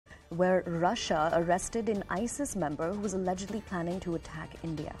where Russia arrested an ISIS member who was allegedly planning to attack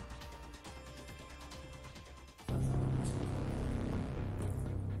India.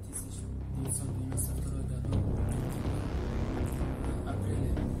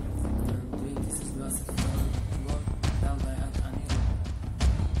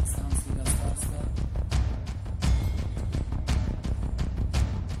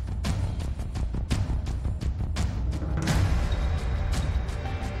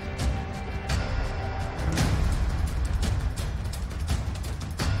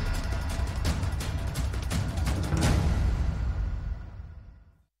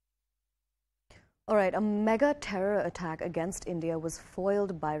 All right, a mega terror attack against India was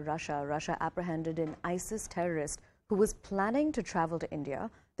foiled by Russia. Russia apprehended an ISIS terrorist who was planning to travel to India.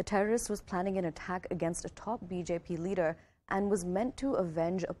 The terrorist was planning an attack against a top BJP leader and was meant to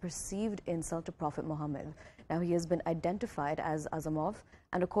avenge a perceived insult to Prophet Muhammad. Now, he has been identified as Azamov,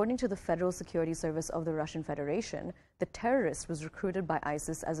 and according to the Federal Security Service of the Russian Federation, the terrorist was recruited by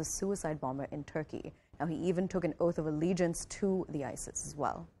ISIS as a suicide bomber in Turkey. Now, he even took an oath of allegiance to the ISIS as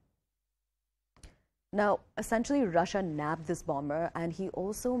well. Now, essentially, Russia nabbed this bomber, and he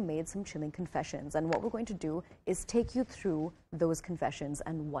also made some chilling confessions. And what we're going to do is take you through those confessions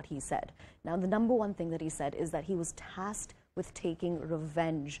and what he said. Now, the number one thing that he said is that he was tasked with taking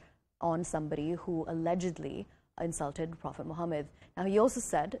revenge on somebody who allegedly insulted Prophet Muhammad. Now, he also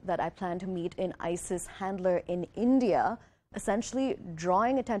said that I plan to meet an ISIS handler in India, essentially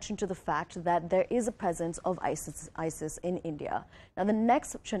drawing attention to the fact that there is a presence of ISIS in India. Now, the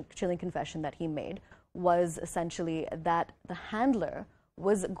next chilling confession that he made was essentially that the handler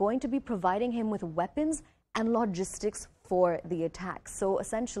was going to be providing him with weapons and logistics for the attack. So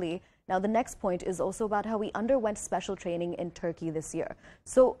essentially, now the next point is also about how he underwent special training in Turkey this year.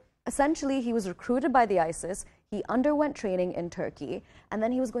 So essentially, he was recruited by the ISIS, he underwent training in Turkey, and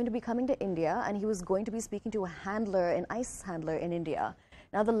then he was going to be coming to India, and he was going to be speaking to a handler, an ISIS handler in India.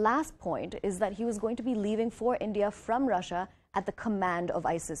 Now, the last point is that he was going to be leaving for India from Russia at the command of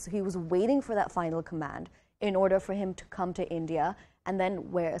ISIS. So he was waiting for that final command in order for him to come to India, and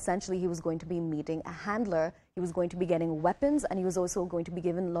then where essentially he was going to be meeting a handler, he was going to be getting weapons, and he was also going to be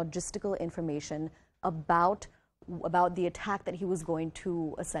given logistical information about the attack that he was going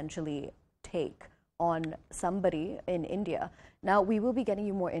to essentially take on somebody in India. Now, we will be getting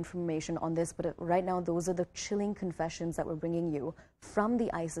you more information on this, but right now those are the chilling confessions that we're bringing you from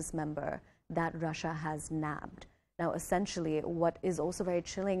the ISIS member that Russia has nabbed. Now, essentially, what is also very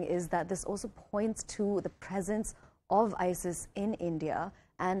chilling is that this also points to the presence of ISIS in India.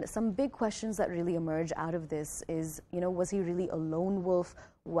 And some big questions that really emerge out of this is, was he really a lone wolf?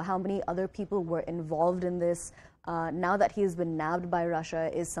 How many other people were involved in this? Now that he has been nabbed by Russia,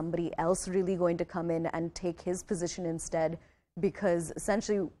 is somebody else really going to come in and take his position instead? Because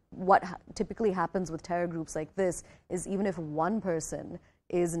essentially what typically happens with terror groups like this is even if one person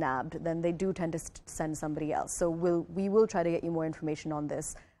is nabbed, then they do tend to send somebody else. So we will try to get you more information on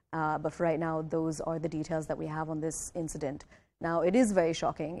this. But for right now, those are the details that we have on this incident. Now, it is very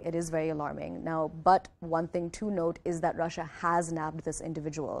shocking. It is very alarming. Now, but one thing to note is that Russia has nabbed this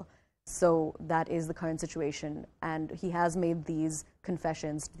individual. So that is the current situation. And he has made these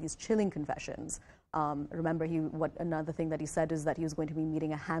confessions, these chilling confessions. Remember, another thing that he said is that he was going to be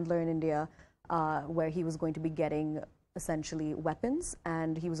meeting a handler in India where he was going to be getting essentially weapons,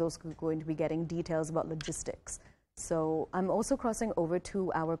 and he was also going to be getting details about logistics. So I'm also crossing over to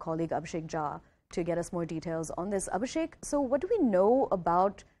our colleague Abhishek Jha to get us more details on this. Abhishek, so what do we know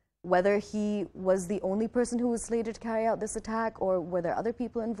about whether he was the only person who was slated to carry out this attack, or were there other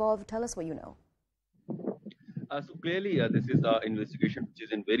people involved? Tell us what you know. So clearly, this is an investigation which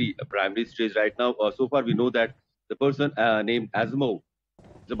is in very primary stage right now. So far, we know that the person named Azamov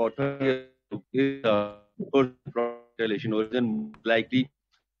is about 30 years old. Is a person from Asian origin, likely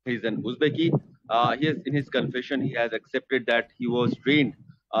he's an Uzbeki. In his confession, he has accepted that he was trained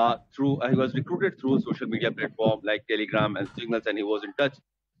he was recruited through social media platform like Telegram and Signals, and he was in touch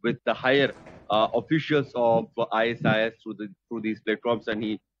with the higher officials of ISIS through these platforms, and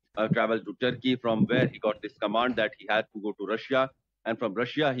he traveled to Turkey, from where he got this command that he had to go to Russia, and from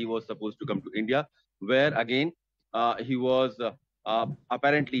Russia he was supposed to come to India, where again he was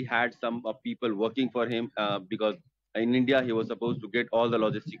apparently had some people working for him because in India he was supposed to get all the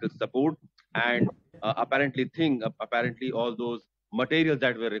logistical support, and apparently all those materials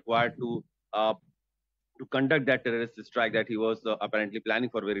that were required to conduct that terrorist strike that he was apparently planning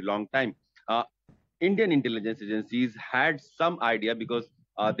for a very long time. Indian intelligence agencies had some idea because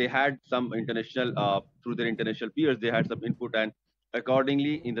they had some through their international peers, they had some input, and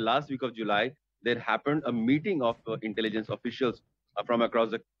accordingly, in the last week of July, there happened a meeting of intelligence officials from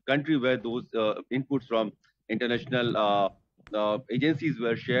across the country, where those inputs from international agencies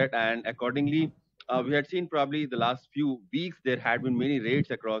were shared, and accordingly, we had seen probably the last few weeks there had been many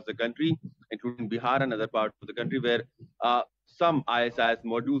raids across the country, including Bihar and other parts of the country, where some ISIS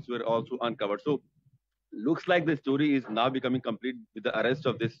modules were also uncovered. So looks like the story is now becoming complete with the arrest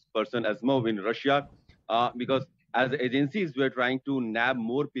of this person Azamov in Russia, because as the agencies were trying to nab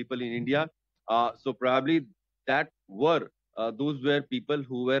more people in India, so probably that were those were people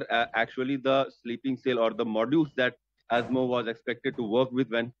who were actually the sleeping cell or the modules that Azamov was expected to work with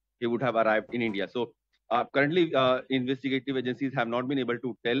when he would have arrived in India. So currently, investigative agencies have not been able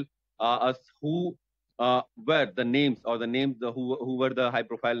to tell us who were the names or the names who were the high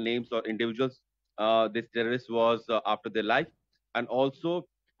profile names or individuals this terrorist was after their life, and also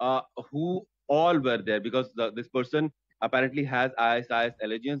who all were there, because this person apparently has ISIS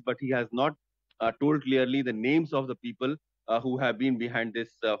allegiance, but he has not told clearly the names of the people who have been behind this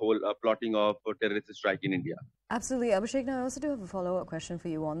whole plotting of terrorist strike in India. Absolutely. Abhishek, now I also do have a follow-up question for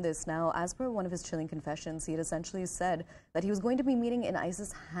you on this. Now, as per one of his chilling confessions, he had essentially said that he was going to be meeting an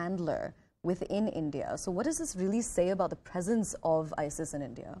ISIS handler within India. So what does this really say about the presence of ISIS in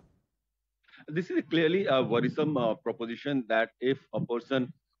India? This is clearly a worrisome proposition, that if a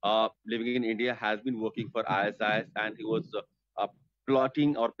person living in India has been working for ISIS and he was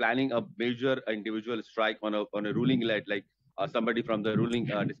plotting or planning a major individual strike on a ruling elite, like somebody from the ruling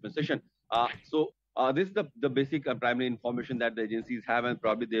dispensation. This is the basic primary information that the agencies have, and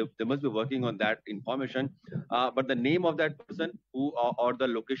probably they must be working on that information. But the name of that person who or the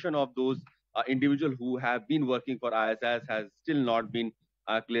location of those individual who have been working for ISIS has still not been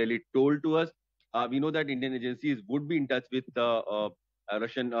clearly told to us. We know that Indian agencies would be in touch with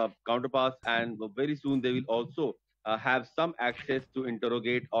Russian counterparts, and very soon they will also have some access to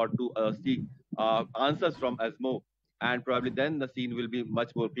interrogate or to seek answers from ASMO. And probably then the scene will be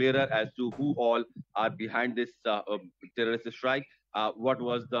much more clearer as to who all are behind this terrorist strike. What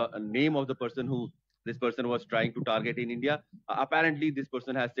was the name of the person who this person was trying to target in India? Apparently, this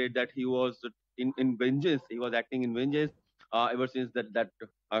person has said that he was in vengeance. He was acting in vengeance ever since that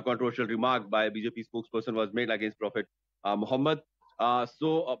controversial remark by BJP spokesperson was made against Prophet Muhammad.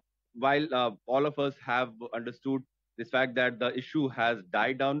 While all of us have understood this fact that the issue has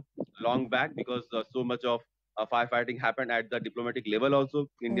died down long back, because so much of firefighting happened at the diplomatic level also.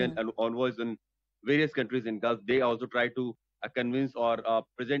 Indian envoys in various countries in Gulf, they also tried to convince or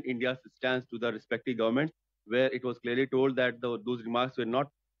present India's stance to the respective government, where it was clearly told that those remarks were not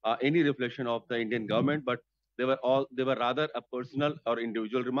any reflection of the Indian government, but they were rather a personal or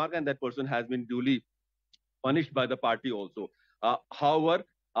individual remark, and that person has been duly punished by the party also. However,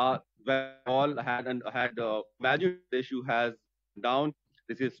 when all had imagined the issue has down,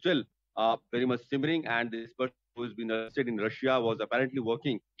 this is still very much simmering, and this person who has been arrested in Russia was apparently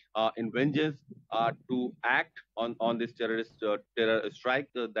working in vengeance to act on this terror strike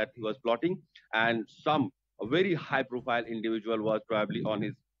that he was plotting, and some a very high profile individual was probably on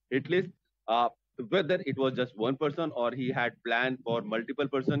his hit list. Whether it was just one person or he had planned for multiple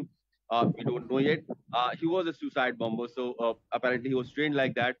person, we don't know yet. He was a suicide bomber, so apparently he was trained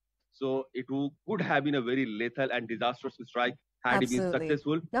like that. So could have been a very lethal and disastrous strike had he been Absolutely.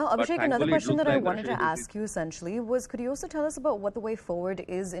 successful. Now, But Abhishek, another thankfully, it question looks that I like the wanted Russian to agencies. ask you essentially was, could you also tell us about what the way forward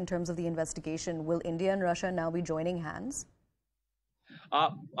is in terms of the investigation? Will India and Russia now be joining hands?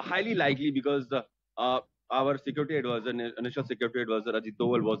 Highly likely, because our security advisor, initial security advisor Ajit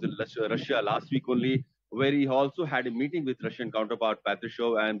Doval, was in Russia last week only, where he also had a meeting with Russian counterpart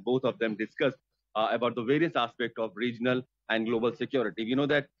Patrushev, and both of them discussed about the various aspects of regional and global security. We know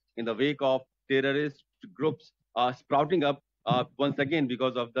that in the wake of terrorist groups sprouting up once again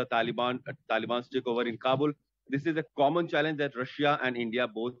because of the Taliban's takeover in Kabul, this is a common challenge that Russia and India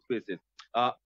both faces. Uh,